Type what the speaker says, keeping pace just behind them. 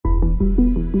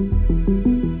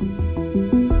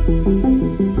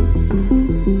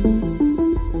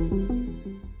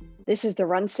This is the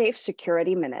RunSafe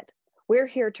Security Minute. We're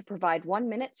here to provide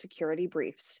 1-minute security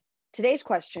briefs. Today's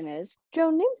question is, Joe,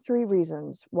 name 3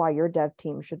 reasons why your dev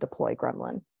team should deploy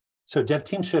Gremlin. So dev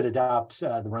teams should adopt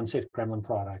the RunSafe Gremlin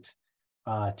product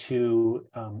to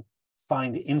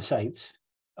find insights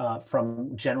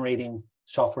from generating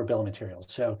software bill of materials.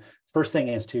 So first thing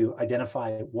is to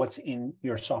identify what's in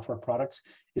your software products,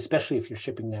 especially if you're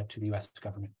shipping that to the US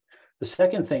government. The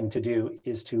second thing to do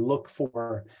is to look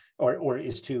for or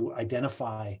is to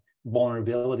identify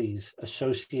vulnerabilities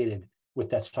associated with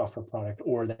that software product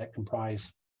or that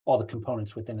comprise all the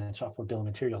components within that software bill of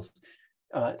materials.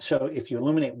 So if you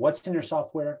illuminate what's in your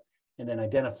software and then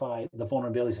identify the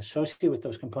vulnerabilities associated with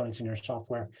those components in your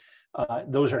software,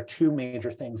 those are 2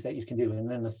 major things that you can do. And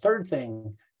then the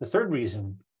third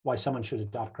reason why someone should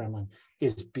adopt Gremlin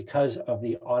is because of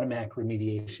the automatic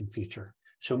remediation feature.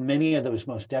 So many of those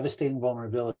most devastating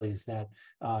vulnerabilities that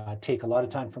take a lot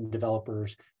of time from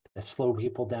developers, that slow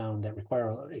people down, that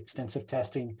require extensive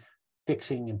testing,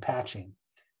 fixing, and patching,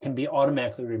 can be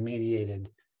automatically remediated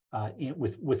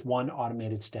with one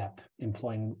automated step,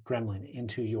 employing Gremlin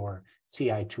into your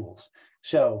CI tools.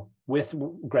 So with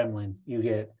Gremlin, you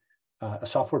get a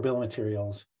software bill of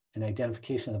materials, an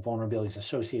identification of the vulnerabilities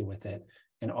associated with it,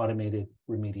 and automated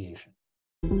remediation.